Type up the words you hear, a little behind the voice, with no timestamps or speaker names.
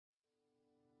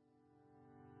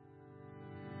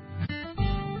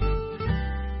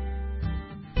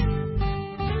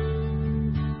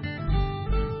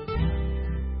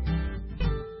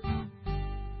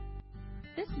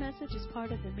message is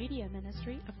part of the media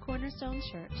ministry of Cornerstone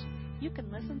Church. You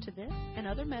can listen to this and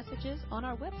other messages on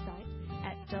our website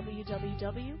at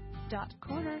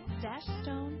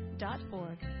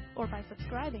www.corner-stone.org or by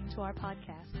subscribing to our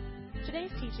podcast.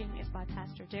 Today's teaching is by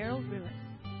Pastor Daryl Ruiz.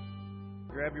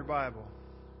 Grab your Bible.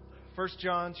 1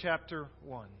 John chapter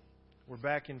 1. We're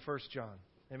back in 1 John.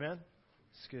 Amen?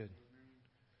 It's good.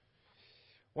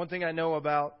 One thing I know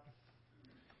about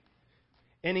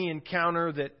any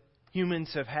encounter that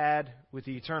humans have had with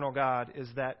the eternal God is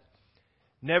that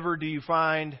never do you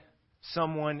find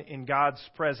someone in God's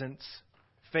presence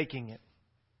faking it.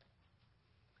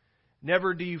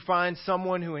 Never do you find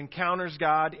someone who encounters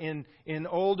God in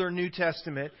Old or New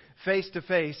Testament face to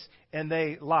face and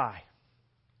they lie.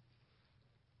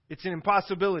 It's an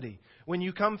impossibility. When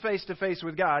you come face to face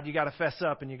with God, you got to fess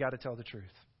up and you got to tell the truth.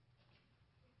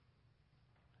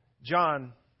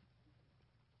 John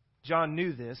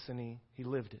knew this and he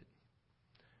lived it.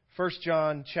 1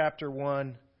 John chapter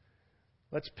 1.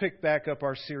 Let's pick back up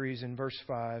our series in verse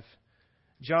 5.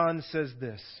 John says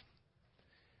this.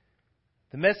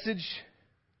 The message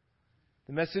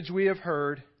we have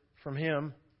heard from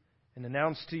Him and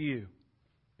announced to you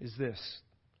is this,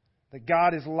 that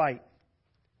God is light,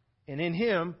 and in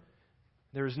Him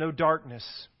there is no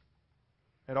darkness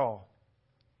at all.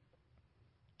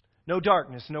 No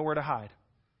darkness, nowhere to hide.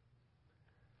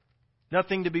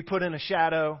 Nothing to be put in a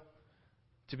shadow,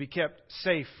 to be kept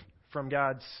safe from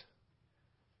God's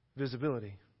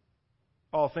visibility.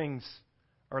 All things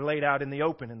are laid out in the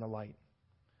open in the light.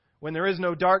 When there is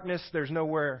no darkness, there's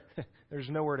nowhere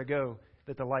to go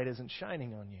that the light isn't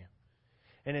shining on you.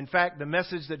 And in fact, the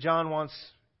message that John wants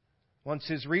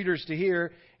his readers to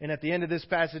hear, and at the end of this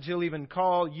passage, he'll even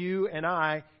call you and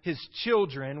I his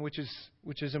children, which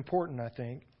is important, I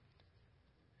think.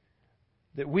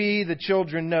 That we, the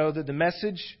children, know that the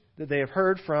message that they have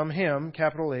heard from Him,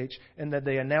 capital H, and that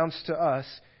they announce to us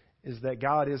is that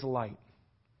God is light.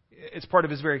 It's part of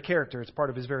His very character. It's part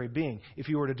of His very being. If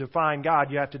you were to define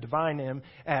God, you have to define Him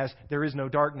as there is no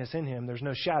darkness in Him. There's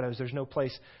no shadows. There's no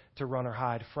place to run or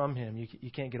hide from Him.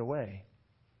 You can't get away.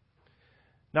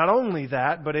 Not only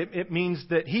that, but it means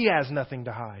that He has nothing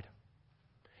to hide.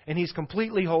 And He's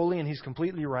completely holy, and He's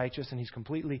completely righteous, and He's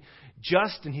completely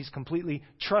just, and He's completely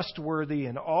trustworthy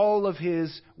in all of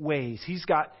His ways. He's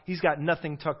got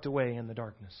nothing tucked away in the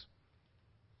darkness.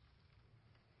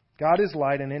 God is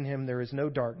light, and in Him there is no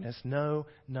darkness. No,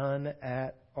 none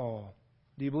at all.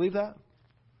 Do you believe that?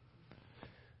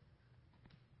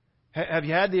 Have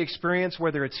you had the experience,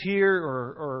 whether it's here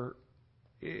or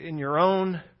in your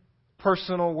own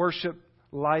personal worship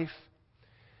life,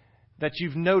 that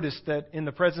you've noticed that in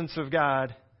the presence of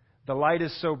God, the light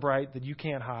is so bright that you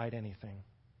can't hide anything?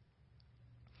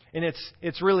 And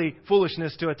it's really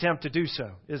foolishness to attempt to do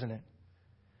so, isn't it?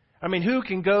 I mean, who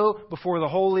can go before the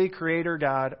holy Creator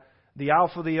God, the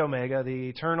Alpha, the Omega, the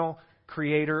eternal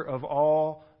Creator of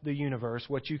all the universe,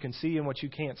 what you can see and what you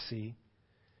can't see,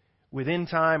 within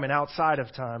time and outside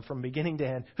of time, from beginning to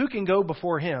end? Who can go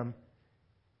before Him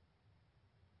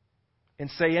and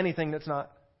say anything that's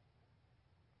not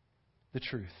the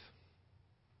truth,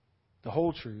 the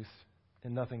whole truth,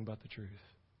 and nothing but the truth?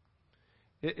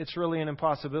 It's really an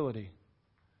impossibility.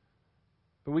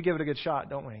 But we give it a good shot,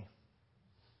 don't we?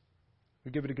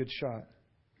 We give it a good shot.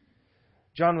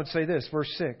 John would say this, verse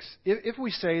 6, if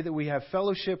we say that we have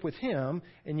fellowship with Him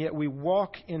and yet we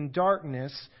walk in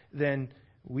darkness, then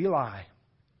we lie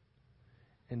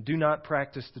and do not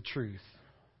practice the truth.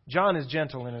 John is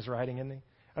gentle in his writing, isn't he?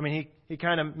 I mean, he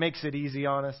kind of makes it easy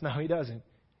on us. No, he doesn't.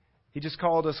 He just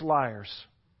called us liars.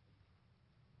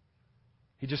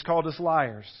 He just called us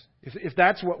liars. If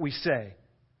that's what we say,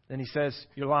 then he says,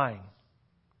 you're lying.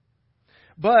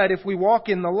 But if we walk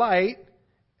in the light,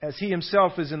 as He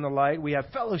Himself is in the light, we have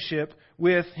fellowship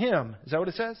with Him. Is that what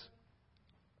it says?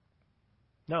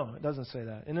 No, it doesn't say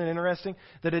that. Isn't it interesting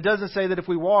that it doesn't say that if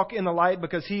we walk in the light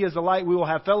because He is the light, we will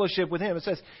have fellowship with Him?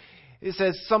 It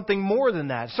says something more than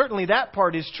that. Certainly that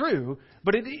part is true,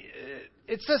 but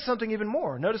it says something even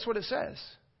more. Notice what it says.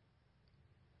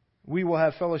 We will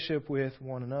have fellowship with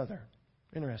one another.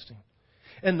 Interesting.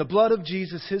 And the blood of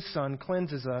Jesus, His Son,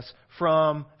 cleanses us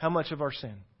from how much of our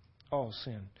sin? All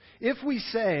sin. If we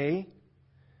say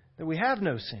that we have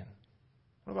no sin,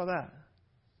 what about that?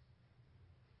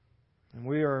 And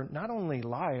we are not only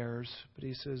liars, but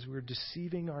he says we're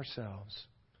deceiving ourselves.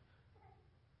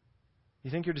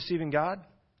 You think you're deceiving God?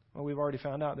 Well, we've already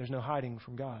found out there's no hiding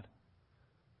from God.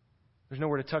 There's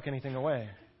nowhere to tuck anything away.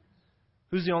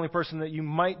 Who's the only person that you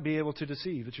might be able to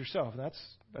deceive? It's yourself.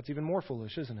 That's even more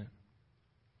foolish, isn't it?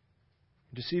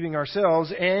 Deceiving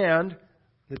ourselves, and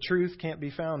the truth can't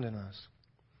be found in us.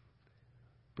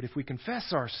 But if we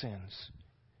confess our sins,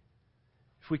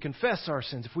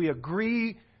 if we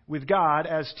agree with God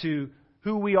as to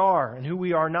who we are and who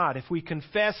we are not, if we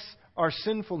confess our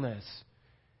sinfulness,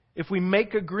 if we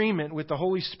make agreement with the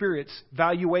Holy Spirit's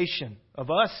valuation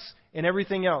of us and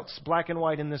everything else, black and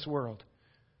white in this world,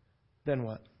 then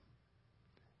what?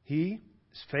 He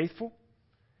is faithful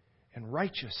and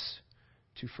righteous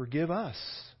to forgive us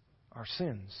our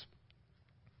sins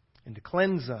and to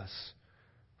cleanse us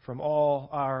from all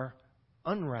our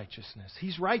unrighteousness.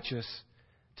 He's righteous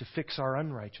to fix our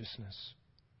unrighteousness.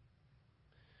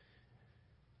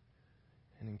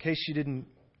 And in case you didn't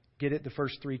get it the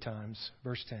first 3 times,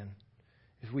 verse 10,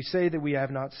 if we say that we have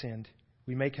not sinned,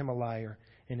 we make him a liar,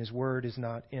 and his word is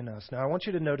not in us. Now, I want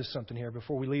you to notice something here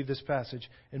before we leave this passage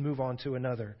and move on to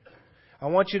another. I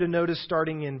want you to notice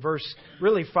starting in verse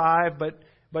 5,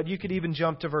 but you could even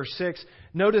jump to verse 6.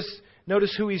 Notice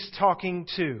who he's talking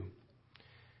to.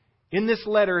 In this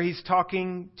letter, he's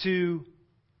talking to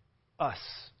us.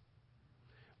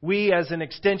 We, as an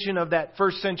extension of that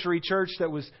first century church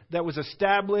that was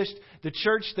established, the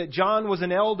church that John was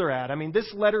an elder at. I mean,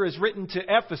 this letter is written to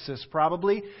Ephesus,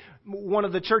 probably one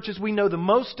of the churches we know the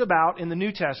most about in the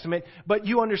New Testament. But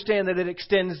you understand that it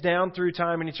extends down through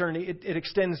time and eternity. It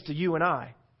extends to you and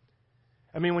I.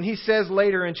 I mean, when he says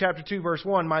later in chapter 2, verse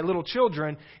 1, my little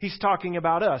children, he's talking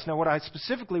about us. Now, what I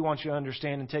specifically want you to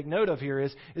understand and take note of here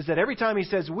is that every time he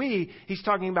says we, he's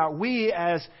talking about we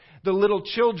as the little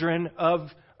children of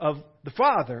the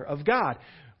Father, of God.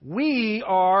 We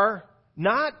are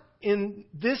not in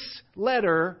this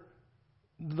letter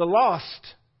the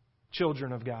lost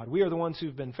children of God. We are the ones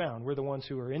who've been found. We're the ones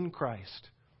who are in Christ.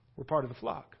 We're part of the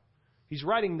flock. He's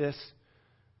writing this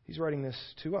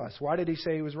to us. Why did he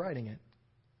say he was writing it?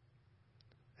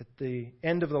 At the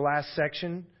end of the last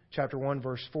section, chapter 1,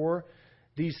 verse 4,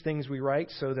 these things we write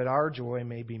so that our joy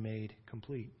may be made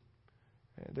complete.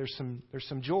 There's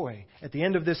some joy. At the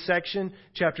end of this section,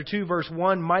 chapter 2, verse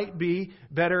 1 might be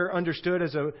better understood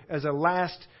as a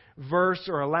last verse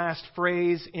or a last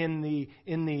phrase in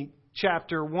the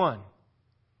chapter 1.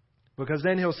 Because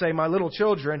then he'll say, my little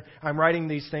children, I'm writing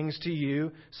these things to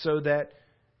you so that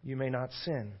you may not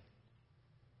sin.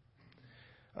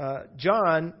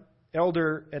 John,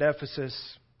 elder at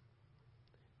Ephesus,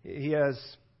 he has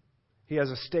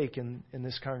a stake in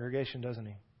this congregation, doesn't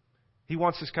he? He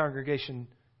wants this congregation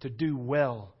to do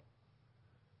well.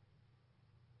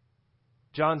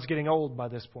 John's getting old by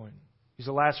this point. He's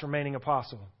the last remaining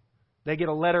apostle. They get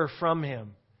a letter from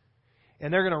him,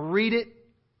 and they're going to read it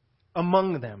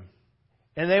among them.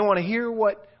 And they want to hear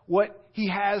what he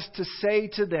has to say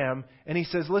to them. And he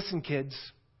says, listen, kids,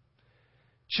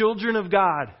 children of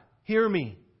God, hear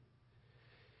me.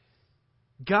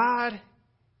 God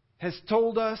has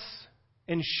told us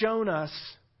and shown us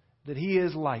that He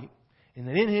is light, and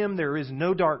that in Him there is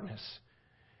no darkness.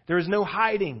 There is no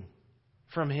hiding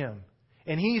from Him.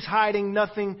 And He's hiding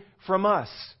nothing from us.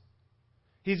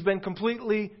 He's been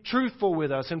completely truthful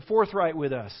with us and forthright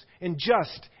with us and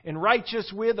just and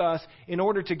righteous with us in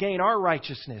order to gain our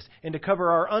righteousness and to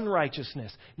cover our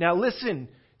unrighteousness. Now listen,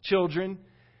 children,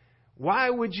 why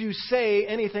would you say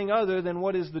anything other than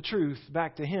what is the truth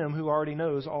back to Him who already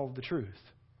knows all of the truth?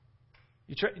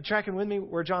 You tracking with me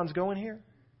where John's going here?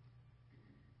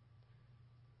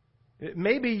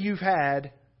 Maybe you've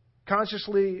had,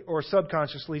 consciously or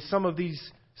subconsciously, some of these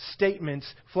statements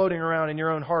floating around in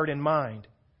your own heart and mind.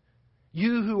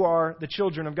 You who are the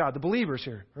children of God, the believers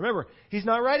here. Remember, He's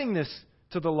not writing this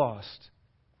to the lost.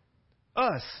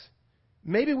 Us.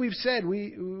 Maybe we've said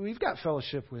we've got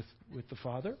fellowship with the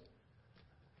Father.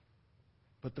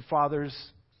 But the Father's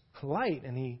light,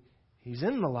 and He's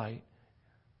in the light.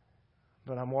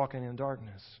 But I'm walking in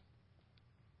darkness.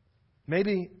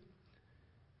 Maybe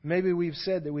we've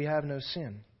said that we have no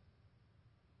sin.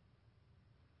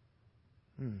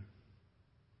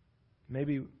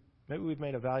 Maybe we've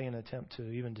made a valiant attempt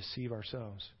to even deceive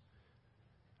ourselves.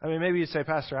 I mean, maybe you say,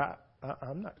 Pastor,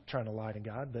 I'm not trying to lie to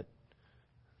God, but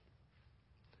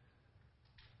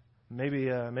maybe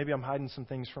I'm hiding some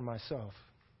things from myself.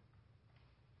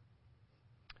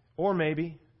 Or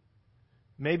maybe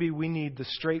we need the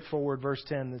straightforward verse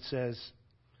 10 that says,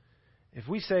 if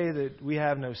we say that we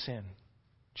have no sin,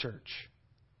 church,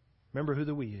 remember who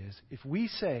the we is. If we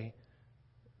say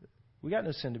we got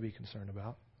no sin to be concerned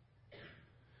about,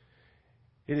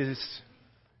 it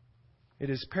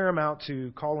is paramount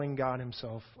to calling God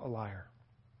Himself a liar.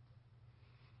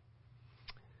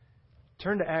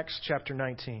 Turn to Acts chapter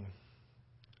 19.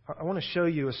 I want to show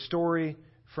you a story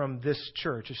from this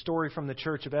church, a story from the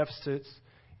church of Ephesus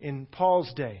in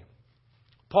Paul's day.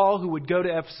 Paul, who would go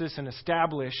to Ephesus and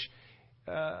establish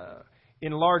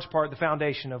in large part, the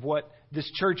foundation of what this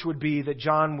church would be that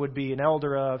John would be an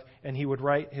elder of, and he would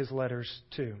write his letters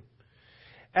to.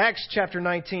 Acts chapter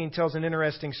 19 tells an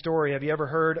interesting story. Have you ever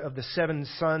heard of the 7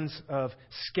 sons of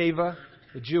Sceva,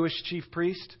 the Jewish chief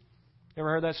priest? Ever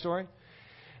heard that story?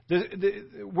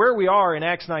 Where we are in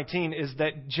Acts 19 is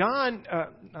that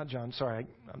I've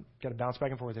got to bounce back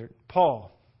and forth here.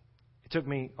 Paul. It took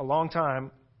me a long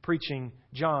time preaching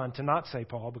John to not say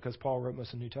Paul, because Paul wrote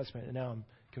most of the New Testament, and now I'm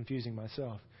confusing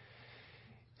myself.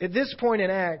 At this point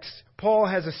in Acts, Paul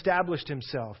has established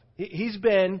himself. He's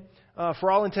been,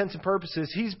 for all intents and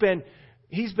purposes, he's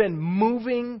been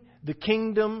moving the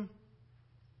kingdom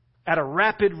at a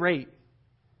rapid rate.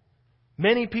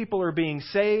 Many people are being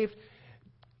saved.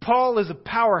 Paul is a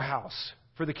powerhouse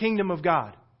for the kingdom of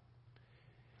God.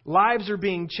 Lives are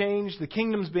being changed. The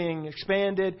kingdom's being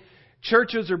expanded.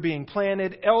 Churches are being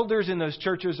planted. Elders in those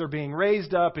churches are being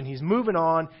raised up, and he's moving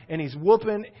on, and he's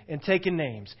whooping and taking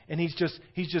names. And he's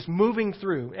just moving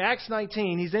through. Acts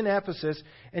 19, he's in Ephesus,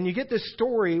 and you get this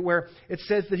story where it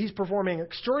says that he's performing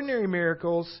extraordinary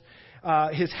miracles.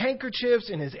 His handkerchiefs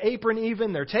and his apron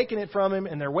even, they're taking it from him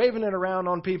and they're waving it around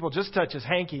on people. Just touch his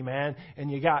hanky, man,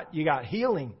 and you got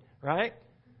healing, right?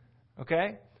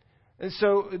 Okay? And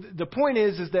so the point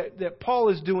is that Paul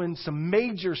is doing some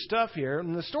major stuff here.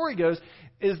 And the story goes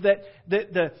is that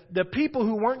the people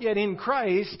who weren't yet in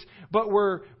Christ, but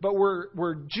were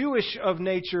Jewish of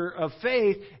nature, of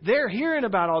faith, they're hearing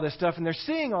about all this stuff and they're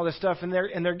seeing all this stuff and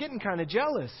they're getting kind of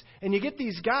jealous. And you get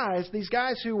these guys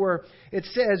who were, it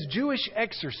says, Jewish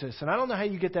exorcists. And I don't know how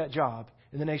you get that job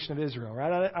in the nation of Israel,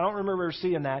 right? I don't remember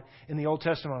seeing that in the Old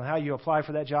Testament on how you apply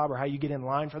for that job or how you get in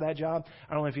line for that job.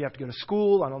 I don't know if you have to go to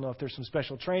school. I don't know if there's some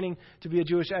special training to be a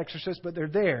Jewish exorcist, but they're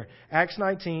there. Acts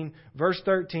 19, verse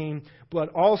 13. But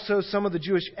also some of the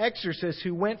Jewish exorcists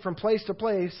who went from place to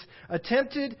place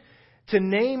attempted to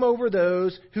name over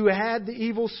those who had the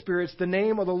evil spirits the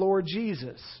name of the Lord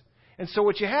Jesus. And so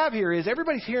what you have here is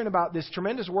everybody's hearing about this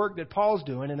tremendous work that Paul's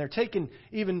doing, and they're taking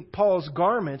even Paul's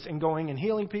garments and going and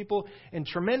healing people, and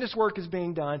tremendous work is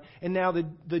being done. And now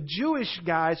the Jewish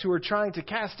guys who are trying to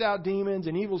cast out demons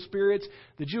and evil spirits,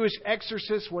 the Jewish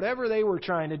exorcists, whatever they were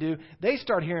trying to do, they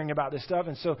start hearing about this stuff.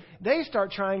 And so they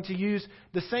start trying to use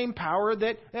the same power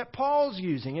that Paul's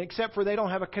using, except for they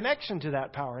don't have a connection to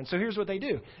that power. And so here's what they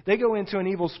do. They go into an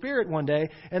evil spirit one day,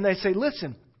 and they say,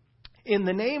 listen, in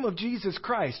the name of Jesus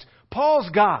Christ, Paul's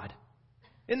God.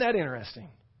 Isn't that interesting?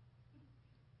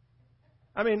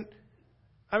 I mean,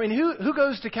 who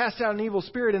goes to cast out an evil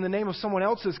spirit in the name of someone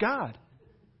else's God?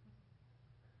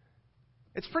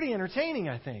 It's pretty entertaining,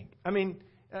 I think. I mean,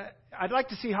 I'd like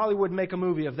to see Hollywood make a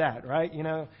movie of that, right? You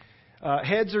know,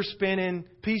 heads are spinning,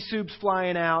 pea soup's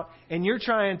flying out, and you're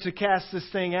trying to cast this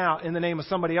thing out in the name of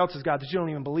somebody else's God that you don't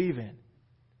even believe in.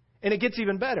 And it gets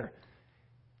even better.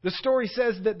 The story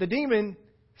says that the demon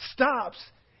stops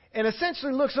and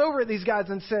essentially looks over at these guys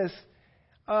and says,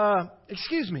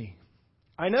 excuse me,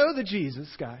 I know the Jesus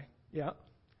guy, yeah,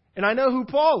 and I know who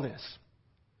Paul is.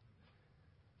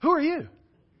 Who are you?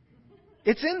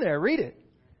 It's in there. Read it.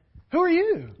 Who are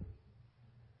you?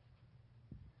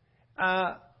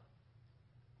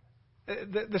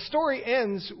 The story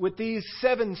ends with these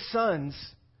 7 sons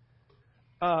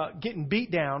getting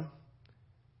beat down,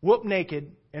 whooped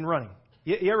naked, and running.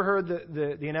 You ever heard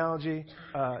the analogy,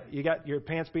 you got your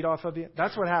pants beat off of you?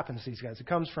 That's what happens to these guys. It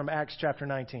comes from Acts chapter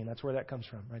 19. That's where that comes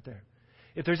from, right there.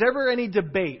 If there's ever any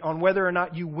debate on whether or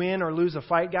not you win or lose a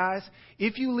fight, guys,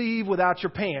 if you leave without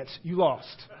your pants, you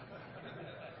lost.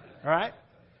 All right?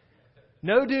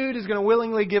 No dude is going to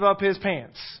willingly give up his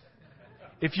pants.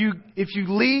 If you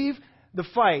leave the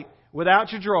fight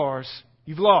without your drawers,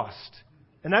 you've lost.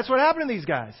 And that's what happened to these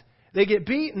guys. They get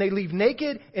beat and they leave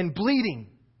naked and bleeding.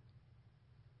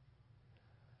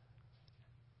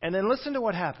 And then listen to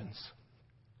what happens.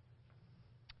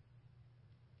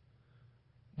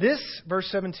 This, verse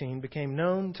 17, became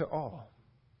known to all.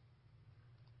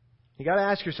 You got to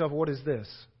ask yourself, what is this?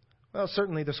 Well,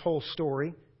 certainly this whole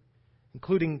story,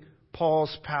 including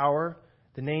Paul's power,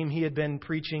 the name he had been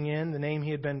preaching in, the name he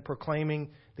had been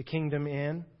proclaiming the kingdom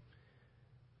in.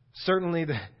 Certainly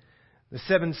the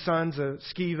 7 sons of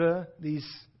Sceva, these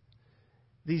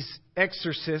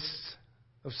exorcists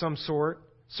of some sort.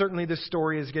 Certainly this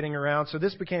story is getting around. So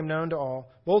this became known to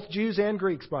all, both Jews and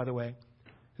Greeks, by the way,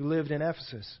 who lived in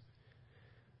Ephesus.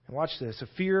 And watch this. A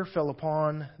fear fell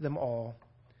upon them all,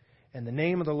 and the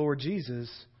name of the Lord Jesus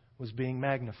was being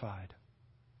magnified.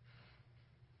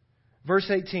 Verse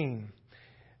 18.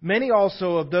 Many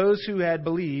also of those who had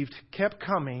believed kept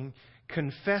coming,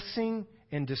 confessing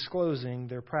and disclosing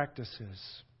their practices.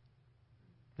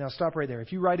 Now stop right there.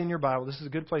 If you write in your Bible, this is a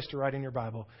good place to write in your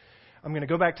Bible. I'm going to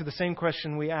go back to the same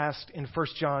question we asked in 1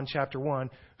 John chapter 1.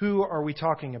 Who are we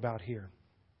talking about here?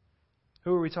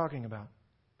 Who are we talking about?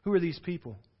 Who are these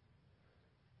people?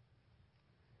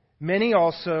 Many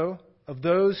also of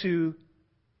those who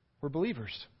were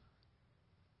believers.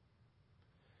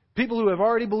 People who have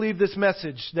already believed this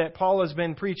message that Paul has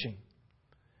been preaching.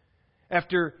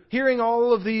 After hearing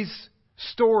all of these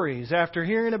stories, after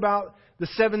hearing about the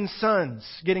 7 sons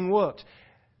getting whooped,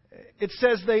 it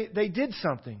says they did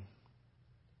something.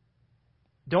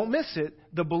 Don't miss it.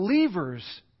 The believers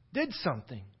did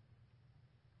something.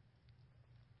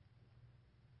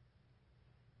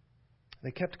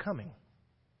 They kept coming.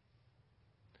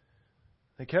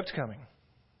 They kept coming.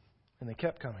 And they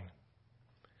kept coming.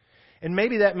 And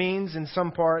maybe that means in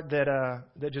some part that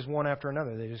just one after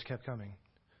another, they just kept coming.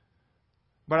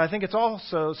 But I think it's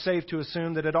also safe to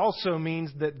assume that it also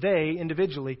means that they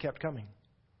individually kept coming.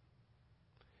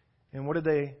 And what did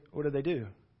they do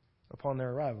upon their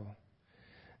arrival?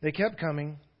 They kept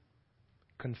coming,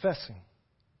 confessing,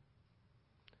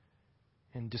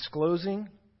 and disclosing,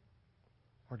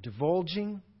 or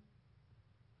divulging,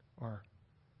 or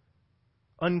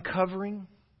uncovering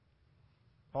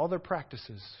all their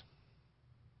practices.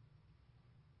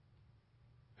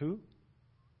 Who?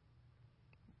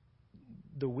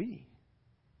 The we.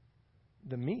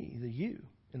 The me, the you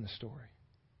in the story.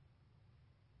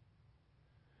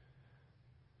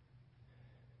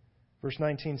 Verse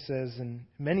 19 says, and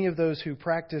many of those who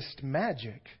practiced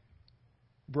magic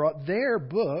brought their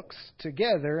books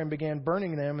together and began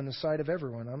burning them in the sight of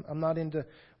everyone. I'm not into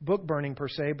book burning per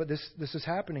se, but this is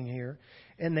happening here.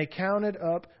 And they counted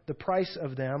up the price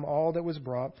of them, all that was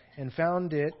brought, and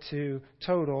found it to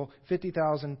total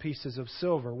 50,000 pieces of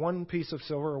silver. One piece of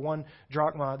silver, or one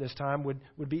drachma at this time, would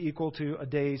be equal to a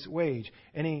day's wage.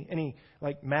 Any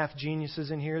like math geniuses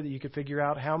in here that you could figure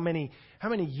out how many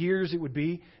years it would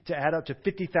be to add up to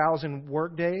 50,000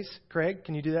 work days? Craig,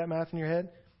 can you do that math in your head?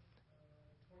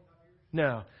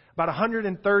 No. About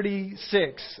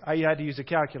 136. I had to use a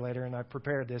calculator, and I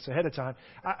prepared this ahead of time.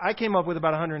 I came up with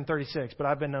about 136, but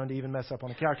I've been known to even mess up on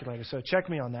a calculator, so check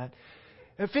me on that.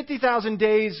 And 50,000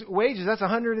 days' wages, that's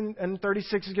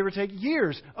 136, give or take,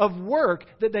 years of work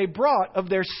that they brought of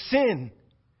their sin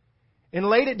and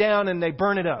laid it down and they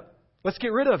burn it up. Let's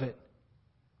get rid of it.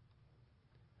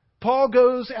 Paul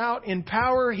goes out in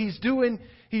power. He's doing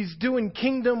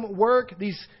kingdom work.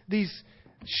 These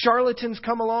charlatans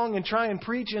come along and try and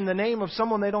preach in the name of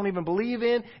someone they don't even believe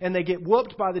in, and they get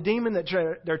whooped by the demon that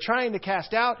they're trying to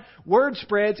cast out. Word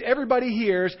spreads, everybody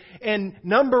hears, and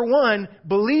number one,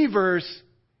 believers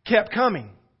kept coming.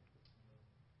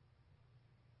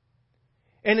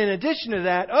 And in addition to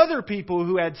that, other people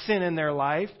who had sin in their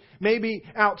life, maybe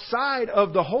outside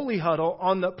of the holy huddle,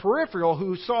 on the peripheral,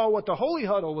 who saw what the holy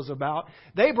huddle was about,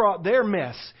 they brought their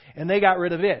mess and they got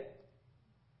rid of it.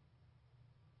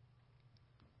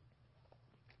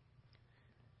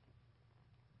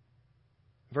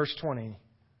 Verse 20.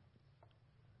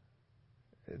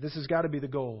 This has got to be the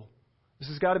goal. This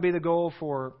has got to be the goal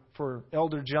for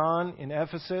Elder John in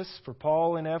Ephesus, for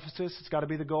Paul in Ephesus. It's got to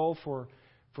be the goal for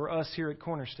us here at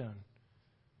Cornerstone.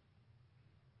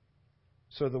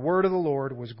 So the word of the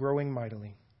Lord was growing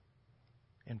mightily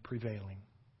and prevailing.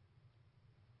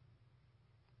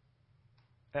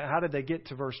 How did they get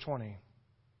to verse 20?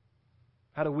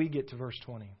 How do we get to verse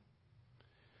 20?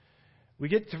 We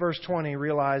get to verse 20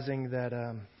 realizing that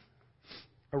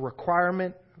a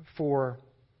requirement for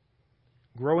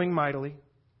growing mightily,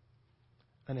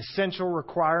 an essential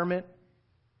requirement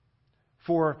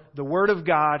for the Word of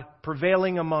God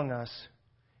prevailing among us,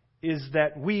 is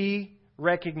that we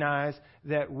recognize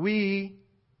that we,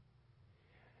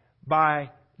 by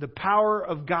the power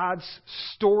of God's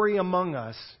story among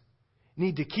us,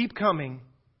 need to keep coming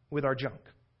with our junk.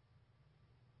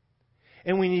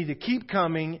 And we need to keep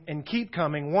coming,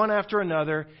 one after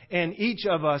another. And each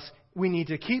of us, we need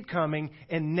to keep coming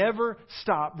and never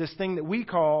stop this thing that we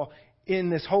call,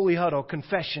 in this holy huddle,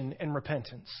 confession and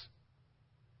repentance.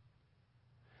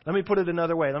 Let me put it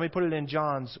another way. Let me put it in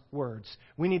John's words.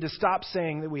 We need to stop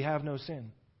saying that we have no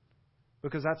sin,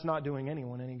 because that's not doing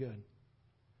anyone any good.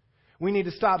 We need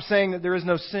to stop saying that there is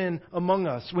no sin among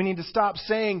us. We need to stop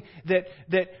saying that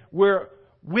we're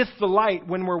with the light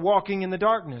when we're walking in the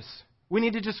darkness. We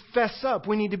need to just fess up.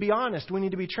 We need to be honest. We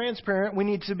need to be transparent. We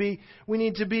need to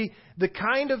be the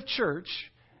kind of church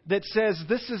that says,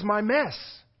 this is my mess.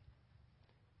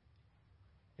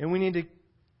 And we need to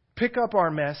pick up our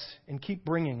mess and keep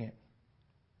bringing it.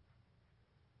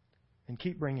 And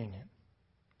keep bringing it.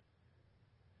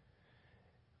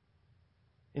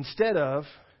 Instead of,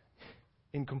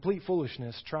 in complete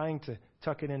foolishness, trying to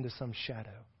tuck it into some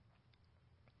shadow.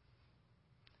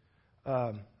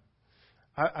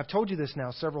 I've told you this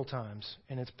now several times,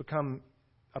 and it's become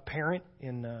apparent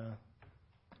in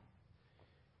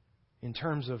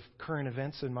terms of current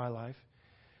events in my life.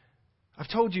 I've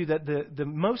told you that the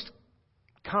most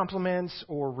compliments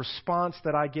or response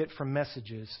that I get from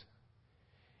messages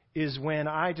is when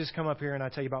I just come up here and I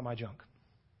tell you about my junk.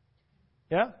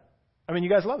 Yeah? I mean, you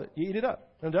guys love it. You eat it up.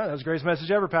 I'm done. That was the greatest message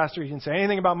ever, Pastor. You didn't say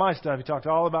anything about my stuff. You talked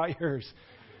all about yours.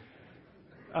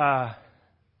 And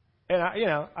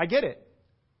I get it.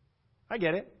 I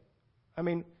get it. I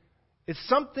mean, it's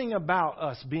something about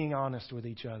us being honest with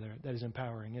each other that is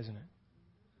empowering, isn't it?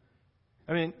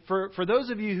 I mean, for those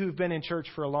of you who've been in church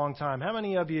for a long time, how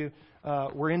many of you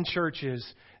were in churches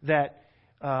that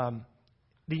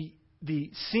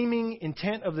the seeming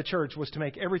intent of the church was to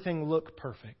make everything look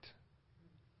perfect?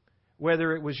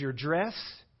 Whether it was your dress,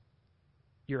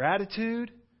 your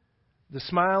attitude, the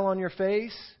smile on your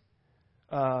face,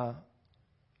 the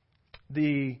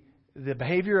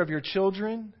behavior of your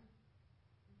children,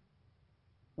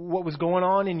 what was going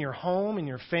on in your home, in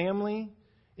your family,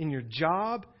 in your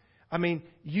job. I mean,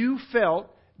 you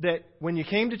felt that when you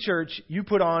came to church, you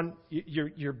put on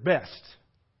your best.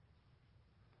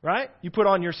 Right? You put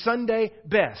on your Sunday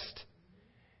best.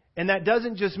 And that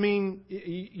doesn't just mean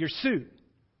your suit.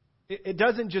 It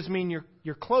doesn't just mean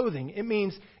your clothing. It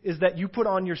means is that you put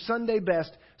on your Sunday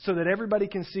best so that everybody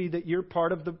can see that you're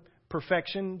part of the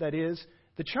perfection that is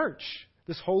the church.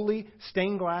 This holy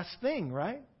stained glass thing,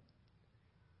 right?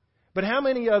 But how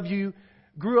many of you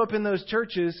grew up in those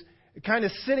churches kind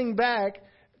of sitting back,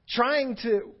 trying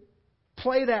to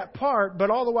play that part, but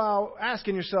all the while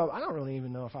asking yourself, I don't really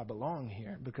even know if I belong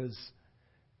here because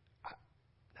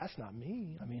that's not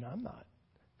me. I mean, I'm not.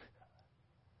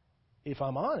 If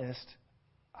I'm honest,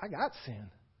 I got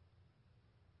sin.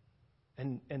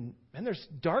 And there's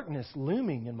darkness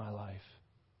looming in my life,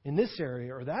 in this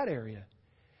area or that area.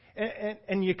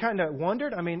 And you kind of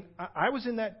wondered. I mean, I was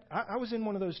in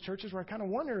one of those churches where I kind of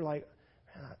wondered, like,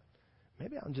 man,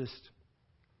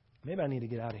 maybe I need to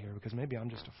get out of here because maybe I'm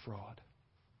just a fraud.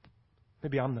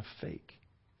 Maybe I'm the fake.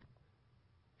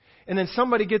 And then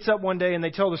somebody gets up one day and they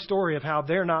tell the story of how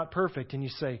they're not perfect, and you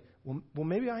say, well,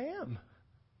 maybe I am.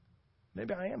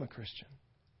 Maybe I am a Christian.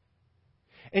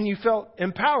 And you felt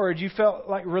empowered. You felt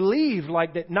like relieved,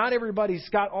 like that not everybody's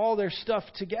got all their stuff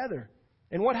together.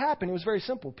 And what happened? It was very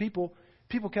simple. People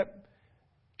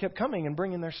kept coming and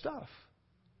bringing their stuff.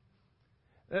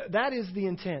 That is the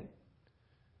intent.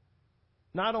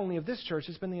 Not only of this church,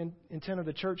 it's been the intent of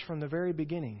the church from the very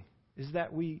beginning, is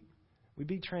that we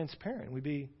be transparent. We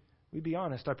be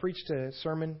honest. I preached a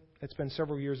sermon, it's been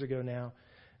several years ago now,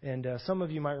 and some of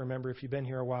you might remember if you've been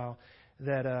here a while,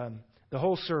 that the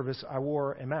whole service I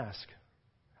wore a mask.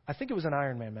 I think it was an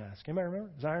Iron Man mask. Anybody remember?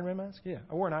 It was an Iron Man mask? Yeah,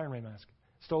 I wore an Iron Man mask.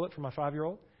 Stole it from my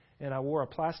 5-year-old, and I wore a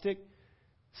plastic,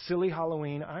 silly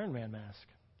Halloween Iron Man mask.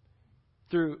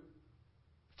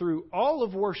 Through all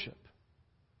of worship,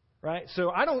 right?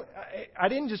 So I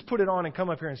didn't just put it on and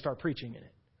come up here and start preaching in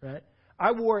it, right?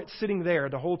 I wore it sitting there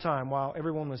the whole time while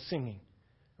everyone was singing,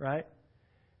 right?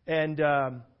 And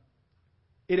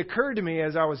it occurred to me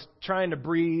as I was trying to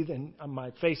breathe and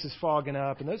my face is fogging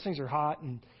up and those things are hot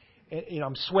and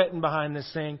I'm sweating behind this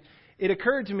thing. It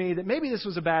occurred to me that maybe this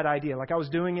was a bad idea. Like I was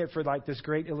doing it for like this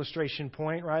great illustration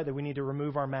point, right? That we need to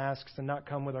remove our masks and not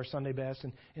come with our Sunday best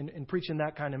and preaching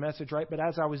that kind of message, right? But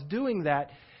as I was doing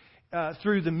that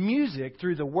through the music,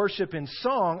 through the worship and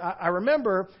song, I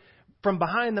remember from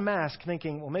behind the mask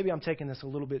thinking, well, maybe I'm taking this a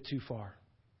little bit too far.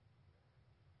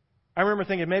 I remember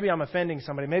thinking, maybe I'm offending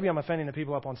somebody. Maybe I'm offending the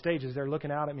people up on stage as they're looking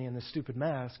out at me in this stupid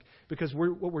mask. Because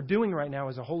what we're doing right now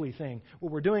is a holy thing. What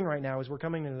we're doing right now is we're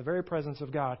coming into the very presence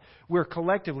of God. We're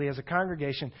collectively, as a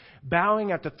congregation,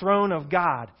 bowing at the throne of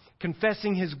God,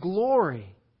 confessing His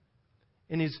glory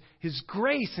and His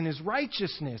grace and His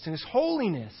righteousness and His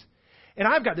holiness. And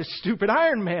I've got this stupid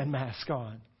Iron Man mask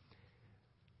on.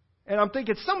 And I'm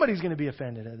thinking somebody's going to be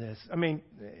offended at this. I mean,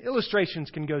 illustrations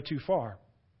can go too far.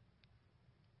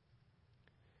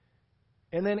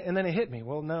 And then it hit me.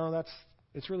 Well, no,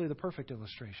 it's really the perfect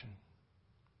illustration.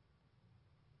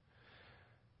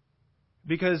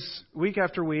 Because week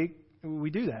after week, we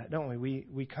do that, don't we?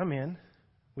 We come in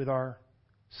with our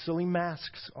silly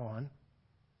masks on,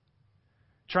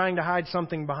 trying to hide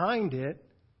something behind it,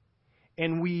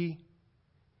 and we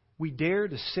dare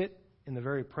to sit in the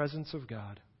very presence of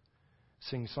God,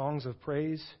 sing songs of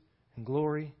praise and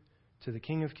glory to the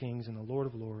King of Kings and the Lord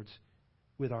of Lords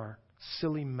with our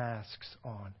silly masks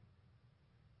on.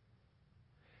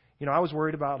 You know, I was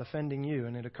worried about offending you,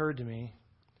 and it occurred to me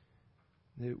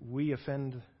that we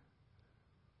offend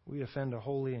a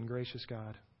holy and gracious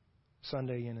God,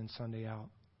 Sunday in and Sunday out.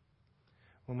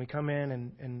 when we come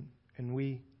in and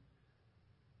we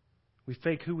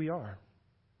fake who we are.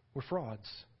 We're frauds.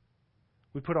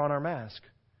 We put on our mask.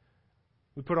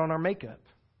 We put on our makeup.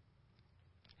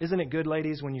 Isn't it good,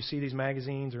 ladies, when you see these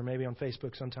magazines or maybe on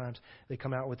Facebook sometimes they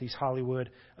come out with these Hollywood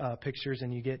pictures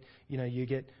and you get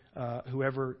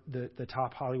whoever the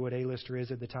top Hollywood A-lister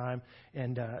is at the time,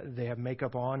 and they have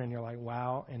makeup on and you're like,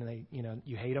 wow, and they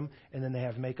you hate them, and then they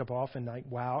have makeup off and like,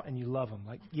 wow, and you love them.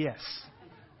 Like, yes,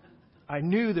 I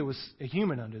knew there was a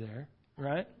human under there,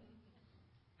 right?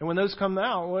 And when those come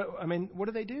out,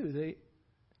 what do? They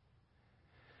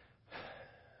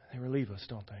relieve us,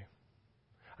 don't they?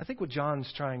 I think what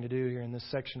John's trying to do here in this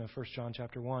section of 1 John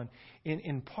chapter 1,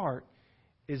 in part,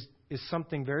 is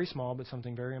something very small but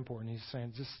something very important. He's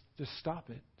saying, just stop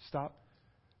it. Stop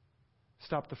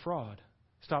the fraud.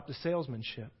 Stop the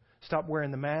salesmanship. Stop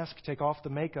wearing the mask. Take off the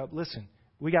makeup. Listen,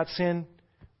 we got sin.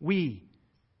 We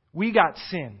got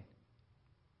sin.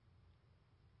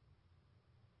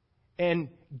 And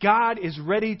God is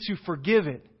ready to forgive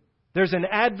it. There's an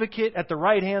advocate at the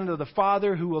right hand of the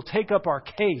Father who will take up our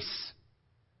case.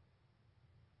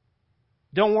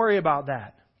 Don't worry about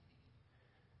that.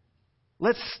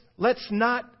 Let's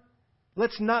not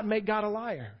make God a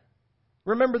liar.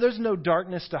 Remember, there's no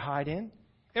darkness to hide in.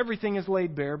 Everything is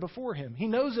laid bare before Him. He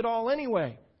knows it all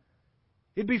anyway.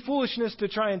 It'd be foolishness to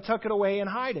try and tuck it away and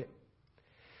hide it.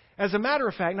 As a matter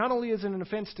of fact, not only is it an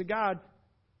offense to God,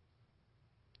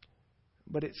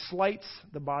 but it slights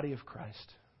the body of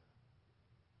Christ.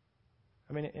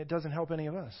 It doesn't help any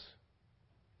of us.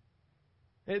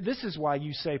 This is why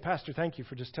you say, Pastor, thank you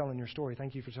for just telling your story.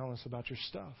 Thank you for telling us about your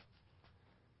stuff.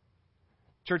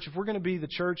 Church, if we're going to be the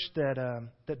church that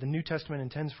the New Testament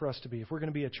intends for us to be, if we're going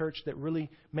to be a church that really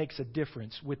makes a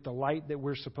difference with the light that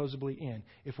we're supposedly in,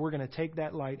 if we're going to take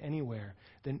that light anywhere,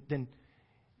 then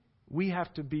we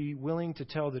have to be willing to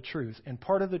tell the truth. And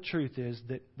part of the truth is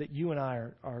that you and I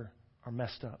are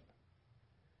messed up.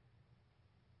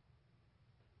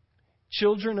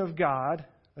 Children of God,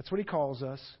 that's what He calls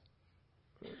us.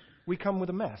 We come with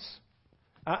a mess.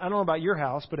 I don't know about your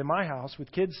house, but in my house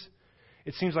with kids,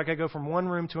 it seems like I go from one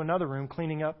room to another room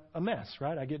cleaning up a mess,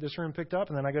 right? I get this room picked up,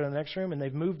 and then I go to the next room, and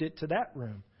they've moved it to that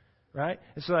room, right?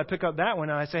 And so I pick up that one,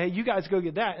 and I say, hey, you guys go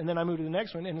get that, and then I move to the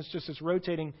next one, and it's just this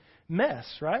rotating mess,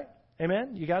 right?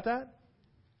 Amen? You got that?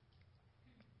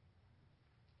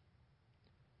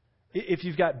 If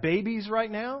you've got babies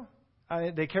right now,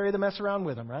 they carry the mess around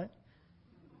with them, right?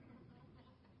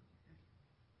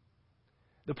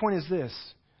 The point is this.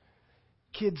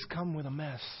 Kids come with a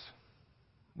mess.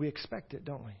 We expect it,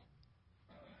 don't we?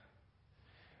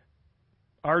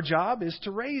 Our job is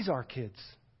to raise our kids,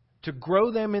 to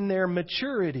grow them in their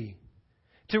maturity,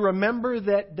 to remember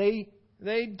that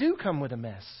they do come with a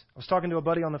mess. I was talking to a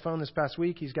buddy on the phone this past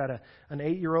week. He's got an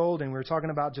 8-year-old, and we were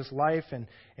talking about just life and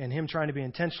him trying to be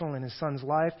intentional in his son's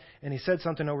life. And he said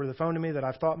something over the phone to me that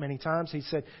I've thought many times. He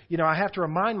said, I have to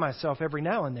remind myself every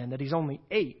now and then that he's only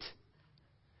 8.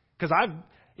 Because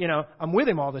I'm with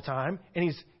him all the time,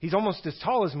 and he's almost as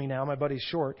tall as me now. My buddy's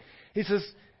short. He says,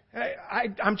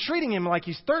 I'm treating him like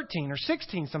he's 13 or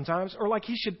 16 sometimes, or like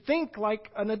he should think like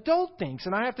an adult thinks.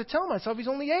 And I have to tell myself he's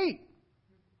only 8.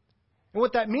 And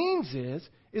what that means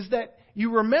is that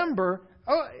you remember,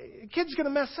 the kid's going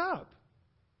to mess up.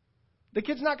 The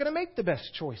kid's not going to make the best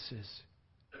choices.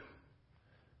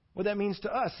 What that means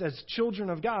to us as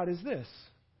children of God is this.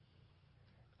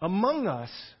 Among us,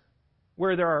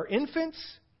 where there are infants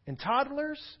and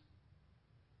toddlers,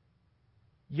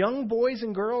 young boys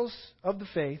and girls of the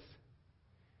faith,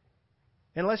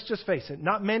 and let's just face it,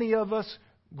 not many of us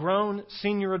grown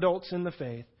senior adults in the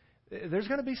faith, there's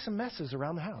going to be some messes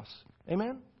around the house.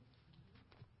 Amen?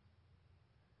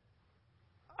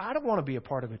 I don't want to be a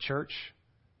part of a church.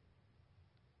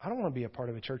 I don't want to be a part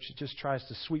of a church that just tries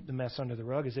to sweep the mess under the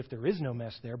rug as if there is no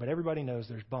mess there, but everybody knows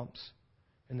there's bumps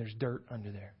and there's dirt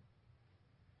under there.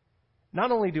 Not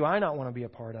only do I not want to be a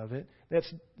part of it, that's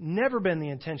never been the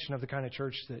intention of the kind of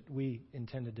church that we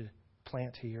intended to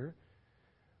plant here.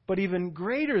 But even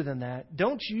greater than that,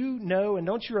 don't you know and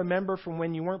don't you remember from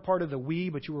when you weren't part of the we,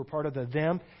 but you were part of the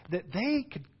them, that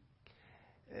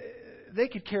they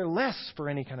could care less for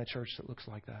any kind of church that looks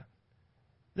like that.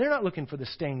 They're not looking for the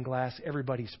stained glass,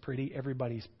 everybody's pretty,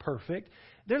 everybody's perfect.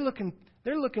 They're looking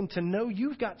to know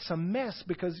you've got some mess,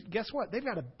 because guess what? They've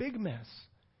got a big mess.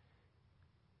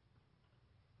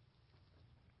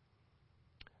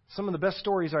 Some of the best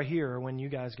stories I hear are when you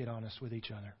guys get honest with each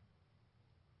other.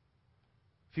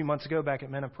 A few months ago, back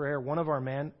at Men of Prayer, one of our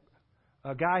men,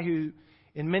 a guy who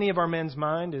in many of our men's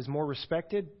mind is more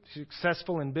respected,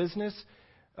 successful in business,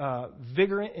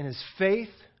 vigorant in his faith,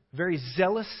 very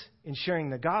zealous in sharing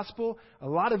the gospel. A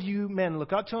lot of you men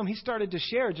look up to him. He started to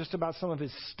share just about some of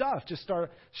his stuff, just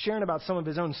start sharing about some of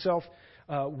his own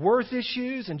self-worth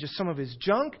issues and just some of his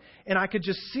junk. And I could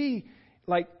just see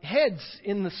like heads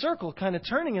in the circle kind of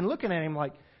turning and looking at him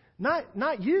like,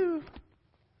 not you.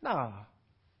 Nah.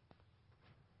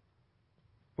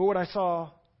 But what I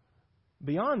saw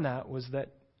beyond that was that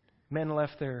men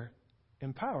left there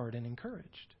empowered and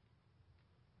encouraged.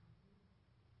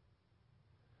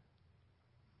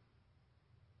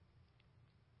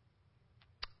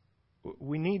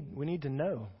 We need to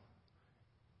know.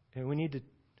 And we need to,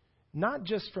 not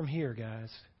just from here,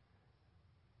 guys,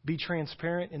 be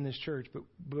transparent in this church,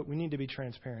 but we need to be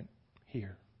transparent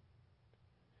here.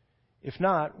 If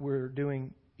not, we're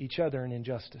doing each other an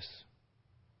injustice.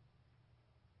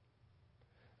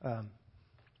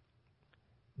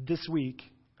 This week,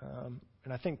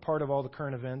 and I think part of all the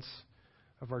current events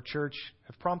of our church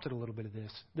have prompted a little bit of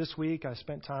this. This week, I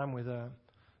spent time with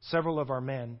several of our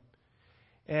men.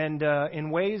 And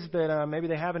in ways that maybe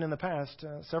they haven't in the past,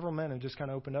 several men have just kind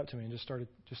of opened up to me and just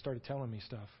started telling me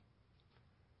stuff.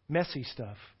 Messy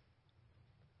stuff.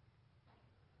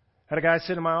 Had a guy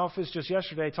sit in my office just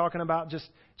yesterday talking about just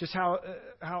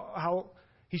how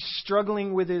he's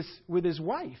struggling with his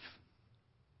wife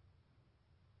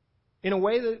in a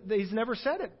way that he's never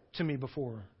said it to me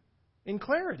before, in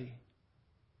clarity.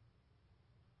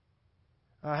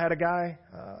 I had a guy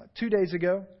 2 days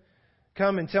ago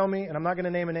come and tell me, and I'm not going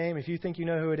to name a name. If you think you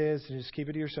know who it is, just keep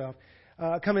it to yourself.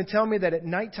 Come and tell me that at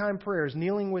nighttime prayers,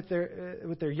 kneeling with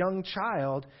their young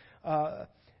child,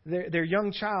 their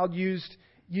young child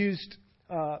used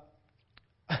a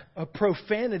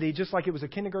profanity just like it was a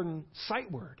kindergarten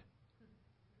sight word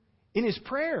in his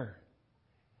prayer.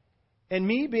 And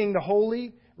me, being the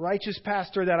holy, righteous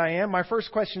pastor that I am, my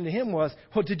first question to him was,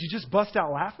 "Well, did you just bust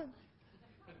out laughing?"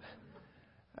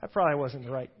 That probably wasn't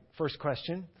the right first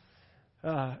question.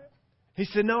 He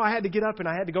said, "No, I had to get up and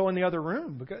I had to go in the other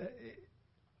room because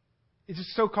it just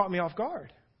so caught me off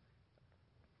guard."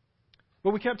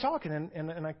 But we kept talking,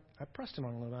 and I pressed him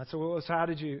on a little bit. I said, "Well, so how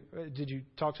did you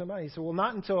talk to somebody?" He said, "Well,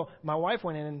 not until my wife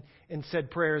went in and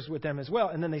said prayers with them as well.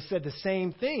 And then they said the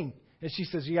same thing." And she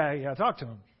says, "You gotta talk to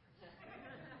him."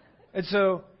 And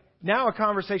so now a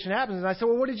conversation happens, and I said,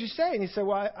 "Well, what did you say?" And he said,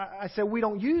 "Well, I said, we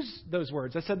don't use those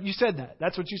words." I said, "You said that.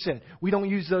 That's what you said. We don't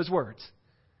use those words."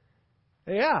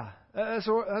 "Yeah, that's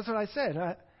what I said."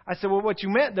 I said, "Well, what you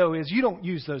meant, though, is you don't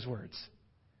use those words."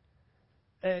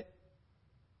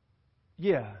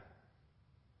 Yeah.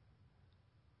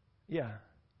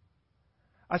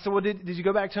 I said, "Well, did you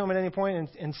go back to him at any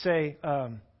point and say,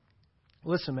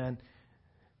 listen, man,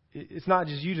 it's not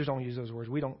just you just don't use those words.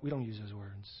 We don't use those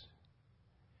words.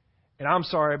 And I'm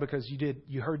sorry because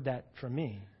you heard that from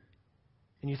me.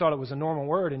 And you thought it was a normal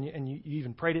word, and you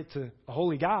even prayed it to a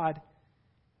holy God.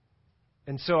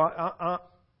 And so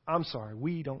I'm sorry.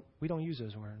 We don't use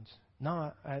those words."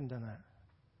 "No, I hadn't done that."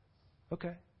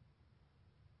 "Okay.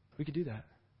 We could do that."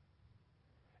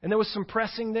 And there was some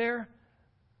pressing there,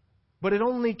 but it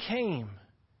only came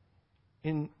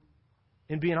in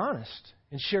being honest,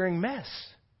 in sharing mess.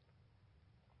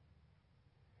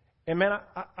 And man,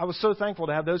 I was so thankful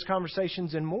to have those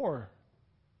conversations and more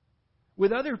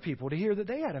with other people to hear that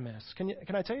they had a mess.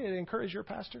 Can I tell you to encourage your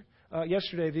pastor?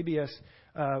 Yesterday, VBS,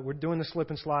 we're doing the slip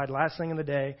and slide, last thing in the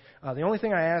day. The only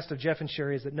thing I asked of Jeff and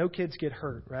Sherry is that no kids get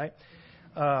hurt, right?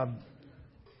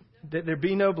 That there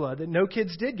be no blood, that no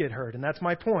kids did get hurt, and that's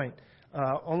my point.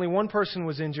 Only one person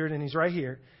was injured, and he's right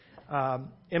here.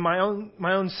 And my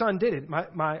own son did it.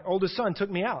 My oldest son took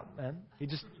me out, man. He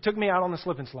just took me out on the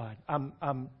slip and slide.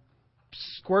 I'm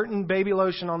squirting baby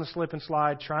lotion on the slip and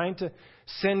slide, trying to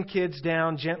send kids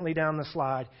down gently down the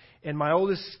slide. And my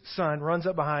oldest son runs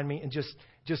up behind me and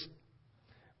just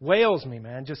wails me,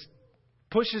 man. Just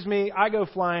pushes me. I go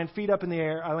flying, feet up in the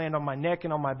air. I land on my neck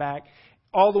and on my back.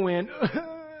 All the wind.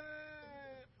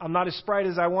 I'm not as sprite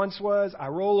as I once was. I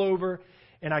roll over,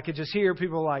 and I could just hear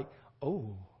people like,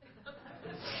 "Oh."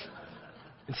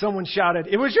 And someone shouted,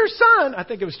 "It was your son." I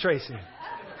think it was Tracy.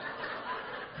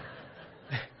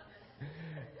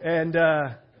 And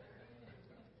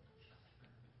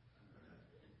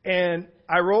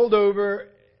I rolled over,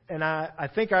 and I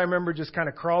think I remember just kind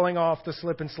of crawling off the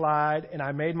slip and slide, and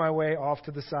I made my way off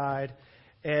to the side.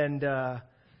 And a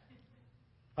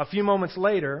few moments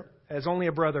later, as only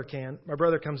a brother can, my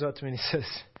brother comes up to me and he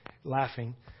says,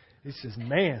 laughing, he says,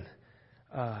 "Man,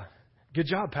 good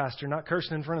job, Pastor, not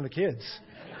cursing in front of the kids."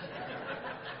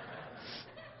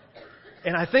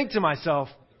 And I think to myself,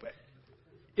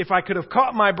 if I could have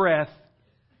caught my breath,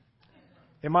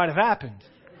 it might have happened.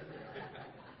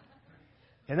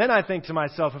 And then I think to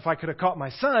myself, if I could have caught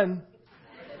my son,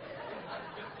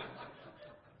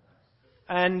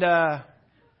 And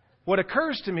what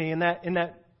occurs to me in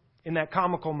that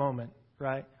comical moment,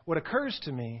 right? What occurs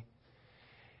to me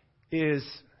is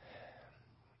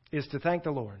to thank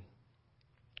the Lord.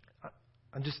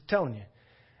 I'm just telling you.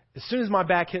 As soon as my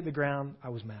back hit the ground, I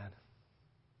was mad.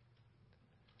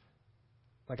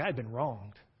 Like I had been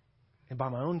wronged, and by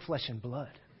my own flesh and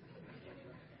blood.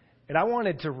 And I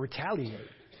wanted to retaliate.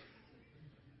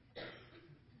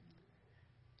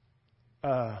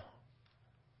 At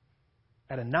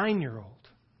a 9-year-old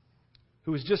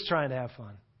who was just trying to have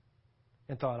fun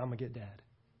and thought, I'm going to get Dad.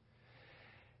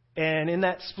 And in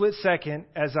that split second,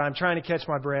 as I'm trying to catch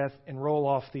my breath and roll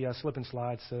off the slip and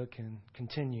slide so it can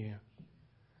continue,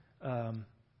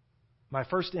 my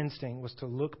first instinct was to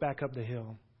look back up the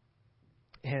hill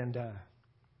and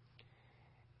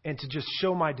to just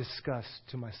show my disgust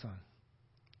to my son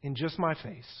in just my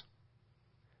face.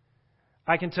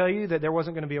 I can tell you that there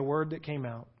wasn't going to be a word that came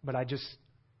out, but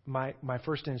my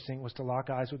first instinct was to lock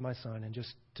eyes with my son and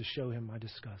just to show him my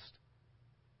disgust.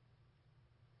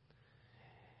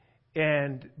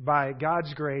 And by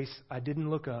God's grace, I didn't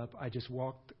look up. I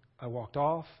walked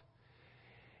off.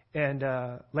 And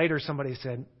later somebody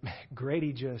said,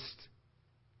 Grady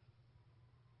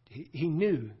he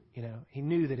knew, he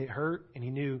knew that it hurt, and he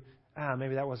knew,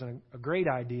 maybe that wasn't a great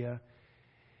idea.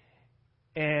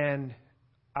 And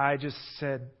I just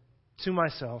said to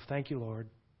myself, thank you, Lord,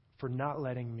 for not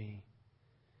letting me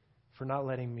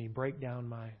break down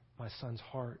my son's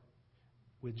heart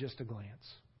with just a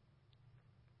glance.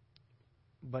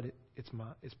 But it's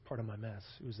part of my mess.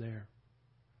 It was there.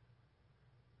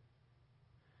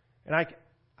 And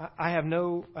I have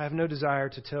no desire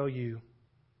to tell you,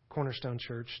 Cornerstone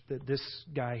Church, that this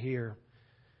guy here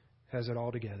has it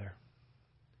all together.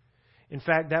 In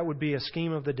fact, that would be a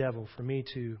scheme of the devil for me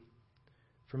to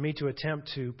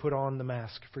attempt to put on the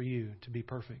mask for you to be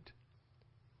perfect.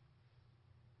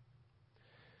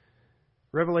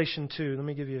 Revelation 2, let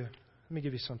me give you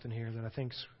something here that I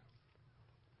think's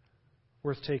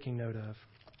worth taking note of.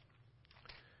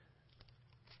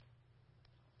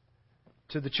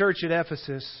 To the church at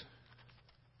Ephesus,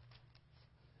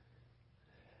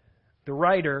 the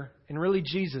writer, and really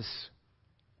Jesus,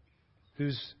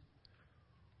 who's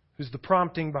the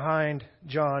prompting behind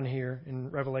John here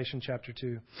in Revelation chapter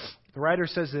 2. The writer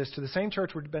says this to the same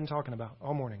church we've been talking about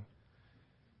all morning.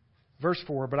 Verse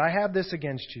 4, "But I have this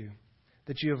against you,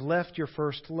 that you have left your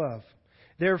first love.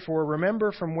 Therefore,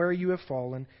 remember from where you have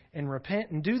fallen, and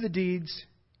repent and do the deeds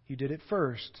you did at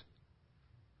first."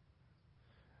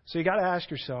 So you got to ask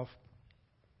yourself,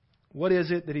 what is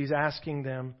it that he's asking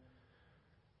them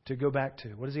to go back to?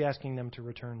 What is he asking them to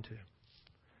return to?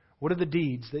 What are the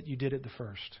deeds that you did at the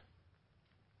first?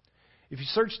 If you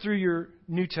search through your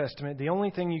New Testament, the only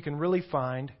thing you can really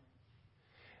find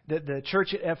that the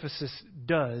church at Ephesus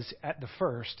does at the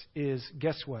first is,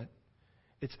 guess what?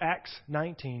 It's Acts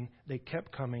 19. They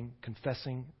kept coming,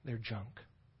 confessing their junk.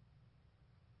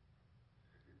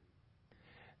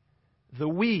 The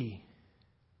we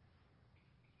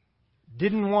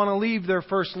didn't want to leave their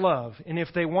first love. And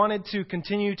if they wanted to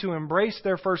continue to embrace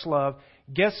their first love,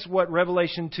 guess what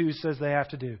Revelation 2 says they have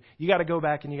to do? You got to go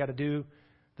back and you got to do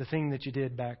the thing that you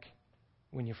did back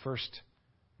when you first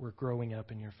were growing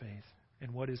up in your faith.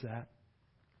 And what is that?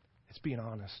 It's being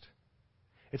honest.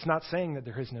 It's not saying that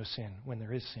there is no sin when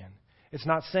there is sin. It's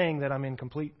not saying that I'm in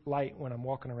complete light when I'm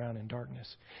walking around in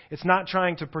darkness. It's not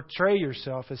trying to portray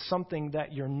yourself as something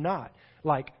that you're not,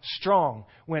 like strong,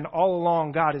 when all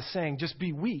along God is saying, just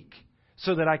be weak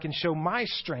so that I can show my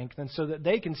strength and so that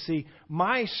they can see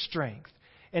my strength,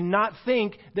 and not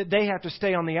think that they have to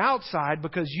stay on the outside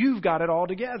because you've got it all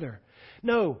together.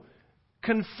 No,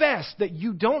 confess that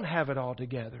you don't have it all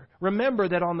together. Remember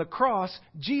that on the cross,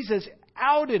 Jesus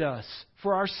outed us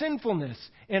for our sinfulness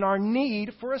and our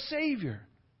need for a Savior.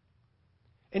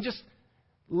 And just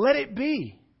let it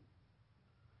be.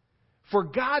 For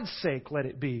God's sake, let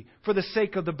it be. For the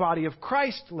sake of the body of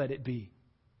Christ, let it be.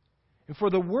 And for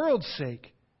the world's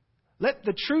sake, let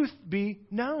the truth be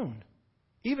known,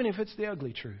 even if it's the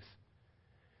ugly truth.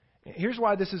 Here's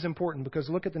why this is important, because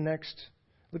look at the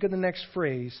next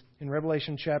phrase in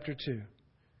Revelation chapter 2.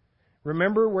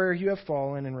 "Remember where you have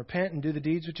fallen, and repent and do the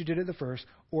deeds which you did at the first,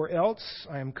 or else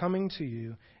I am coming to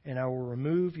you, and I will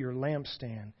remove your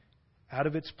lampstand out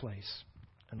of its place,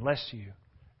 unless you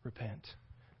repent."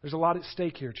 There's a lot at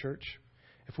stake here, church.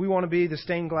 If we want to be the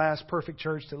stained glass perfect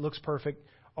church that looks perfect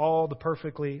all the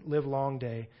perfectly live long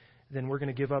day, then we're going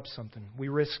to give up something. We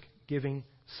risk giving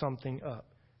something up.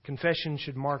 Confession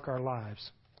should mark our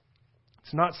lives.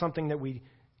 It's not something that we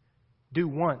do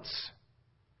once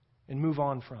and move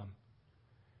on from.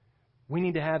 We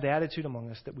need to have the attitude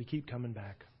among us that we keep coming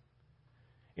back.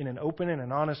 in an open and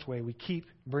an honest way, we keep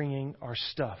bringing our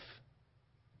stuff.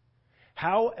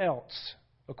 How else,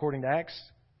 according to Acts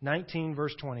 19,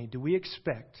 verse 20, do we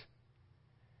expect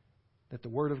that the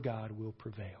Word of God will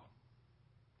prevail?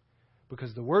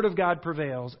 Because the Word of God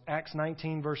prevails, Acts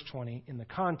 19, verse 20, in the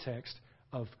context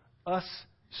of us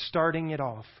starting it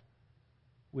off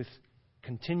with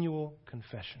continual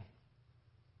confession.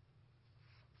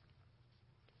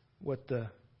 What the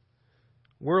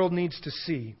world needs to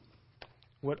see,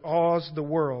 what awes the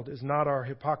world, is not our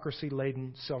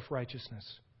hypocrisy-laden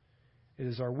self-righteousness. It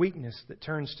is our weakness that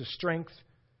turns to strength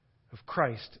of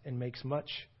Christ and makes much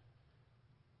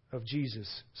of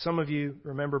Jesus. Some of you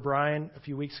remember Brian a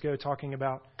few weeks ago talking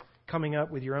about coming up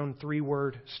with your own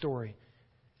 3-word story.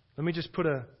 Let me just put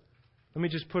a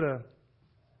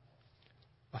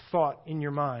thought in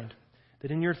your mind that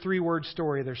in your 3-word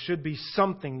story there should be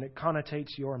something that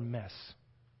connotates your mess.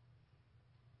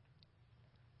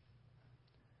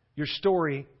 Your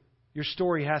story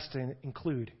has to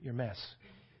include your mess.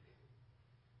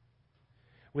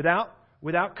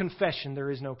 Without confession,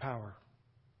 there is no power.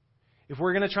 If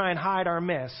we're going to try and hide our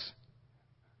mess,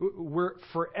 we're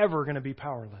forever going to be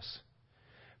powerless.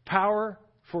 Power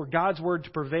for God's Word to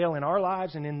prevail in our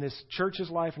lives and in this church's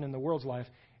life and in the world's life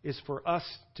is for us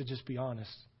to just be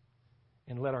honest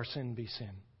and let our sin be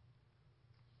sin.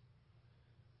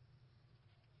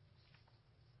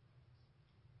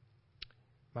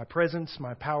 My presence,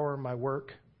 my power, my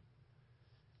work,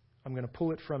 I'm going to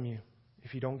pull it from you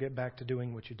if you don't get back to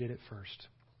doing what you did at first.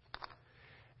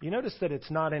 You notice that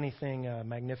it's not anything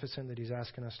magnificent that He's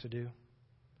asking us to do.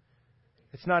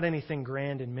 It's not anything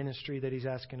grand in ministry that He's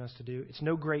asking us to do. It's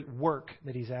no great work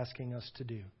that He's asking us to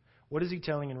do. What is He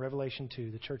telling in Revelation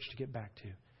 2 the church to get back to?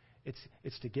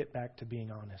 It's to get back to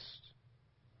being honest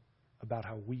about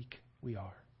how weak we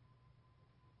are.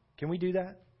 Can we do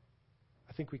that?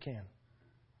 I think we can.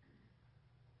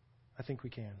 I think we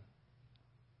can.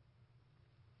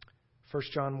 1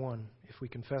 John 1, if we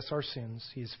confess our sins,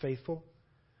 He is faithful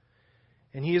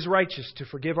and He is righteous to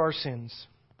forgive our sins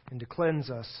and to cleanse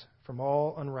us from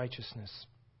all unrighteousness.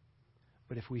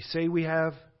 But if we say we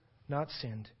have not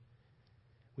sinned,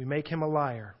 we make Him a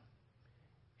liar,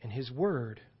 and His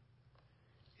word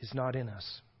is not in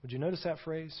us. Would you notice that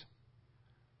phrase?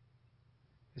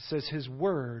 It says His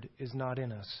word is not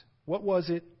in us. What was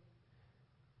it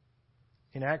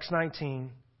in Acts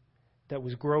 19 that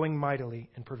was growing mightily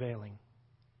and prevailing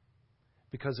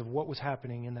because of what was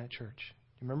happening in that church?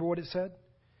 You remember what it said?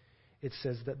 It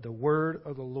says that the word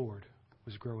of the Lord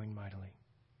was growing mightily.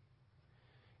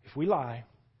 If we lie,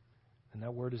 then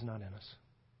that word is not in us.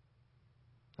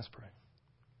 Let's pray.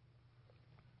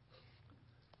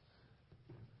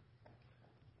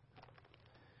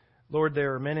 Lord,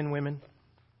 there are men and women,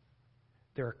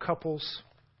 there are couples,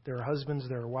 there are husbands,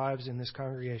 there are wives in this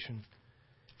congregation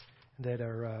that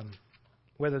are,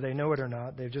 whether they know it or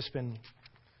not, they've been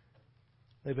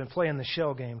playing the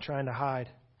shell game, trying to hide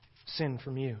sin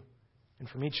from you and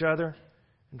from each other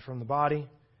and from the body,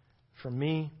 from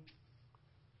me.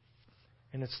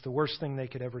 And it's the worst thing they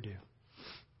could ever do.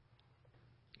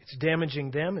 It's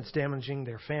damaging them. It's damaging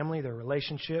their family, their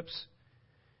relationships.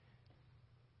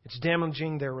 It's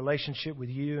damaging their relationship with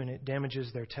you, and it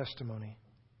damages their testimony.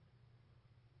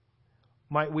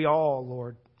 Might we all,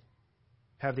 Lord,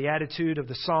 have the attitude of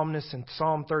the psalmist in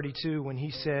Psalm 32 when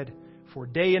he said, "For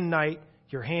day and night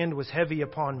your hand was heavy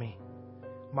upon me.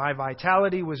 My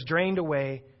vitality was drained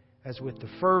away as with the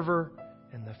fervor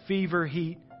and the fever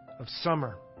heat of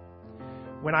summer.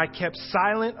 When I kept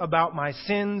silent about my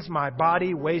sins, my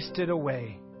body wasted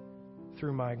away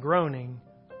through my groaning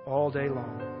all day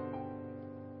long."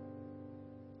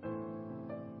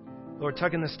 Lord,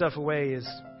 tucking this stuff away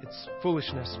it's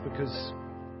foolishness because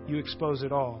you expose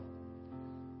it all.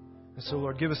 And so,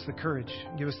 Lord, give us the courage,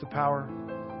 give us the power.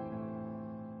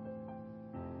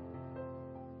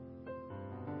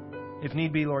 If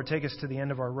need be, Lord, take us to the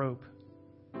end of our rope.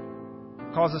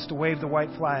 Cause us to wave the white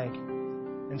flag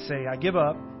and say, "I give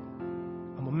up.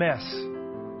 I'm a mess,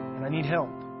 and I need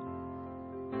help.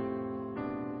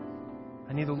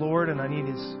 I need the Lord, and I need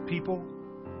His people.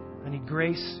 I need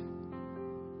grace.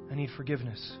 I need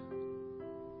forgiveness.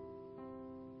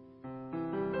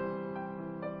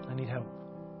 I need help."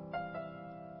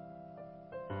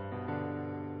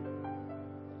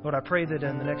 Lord, I pray that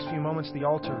in the next few moments the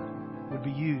altar would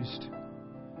be used.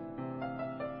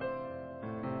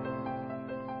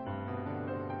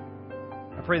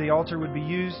 I pray the altar would be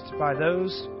used by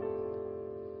those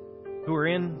who are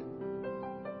in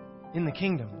the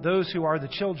kingdom, those who are the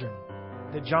children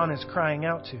that John is crying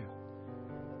out to.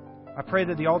 I pray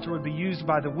that the altar would be used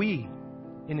by the we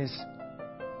in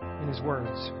his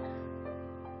words.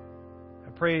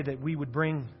 pray that we would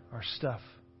bring our stuff.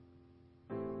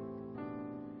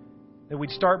 That we'd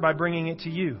start by bringing it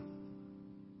to you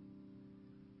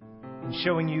and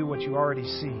showing you what you already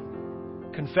see.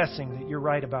 Confessing that you're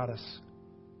right about us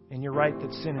and you're right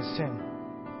that sin is sin.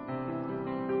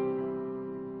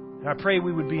 And I pray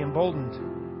we would be emboldened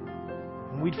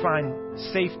and we'd find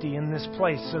safety in this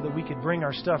place so that we could bring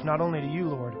our stuff not only to you,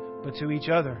 Lord, but to each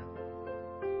other.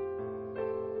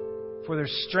 For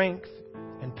there's strength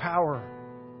and power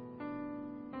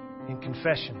in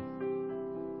confession.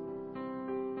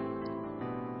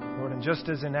 Lord, and just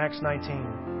as in Acts 19,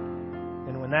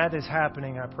 and when that is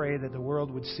happening, I pray that the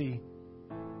world would see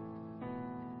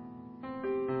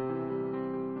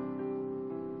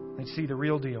they'd see the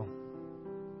real deal,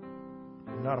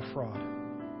 and not a fraud.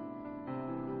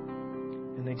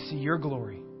 And they'd see your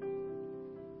glory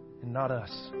and not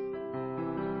us.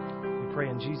 We pray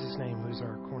in Jesus' name, who is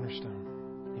our cornerstone.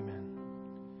 Amen.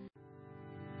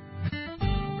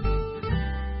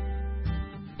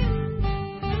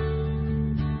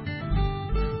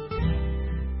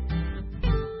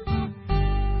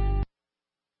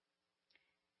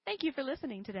 Thank you for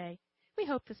listening today. We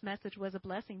hope this message was a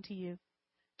blessing to you.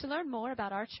 To learn more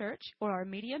about our church or our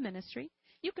media ministry,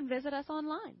 you can visit us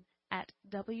online at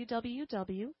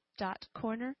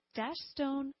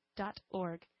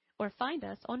www.corner-stone.org or find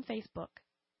us on Facebook.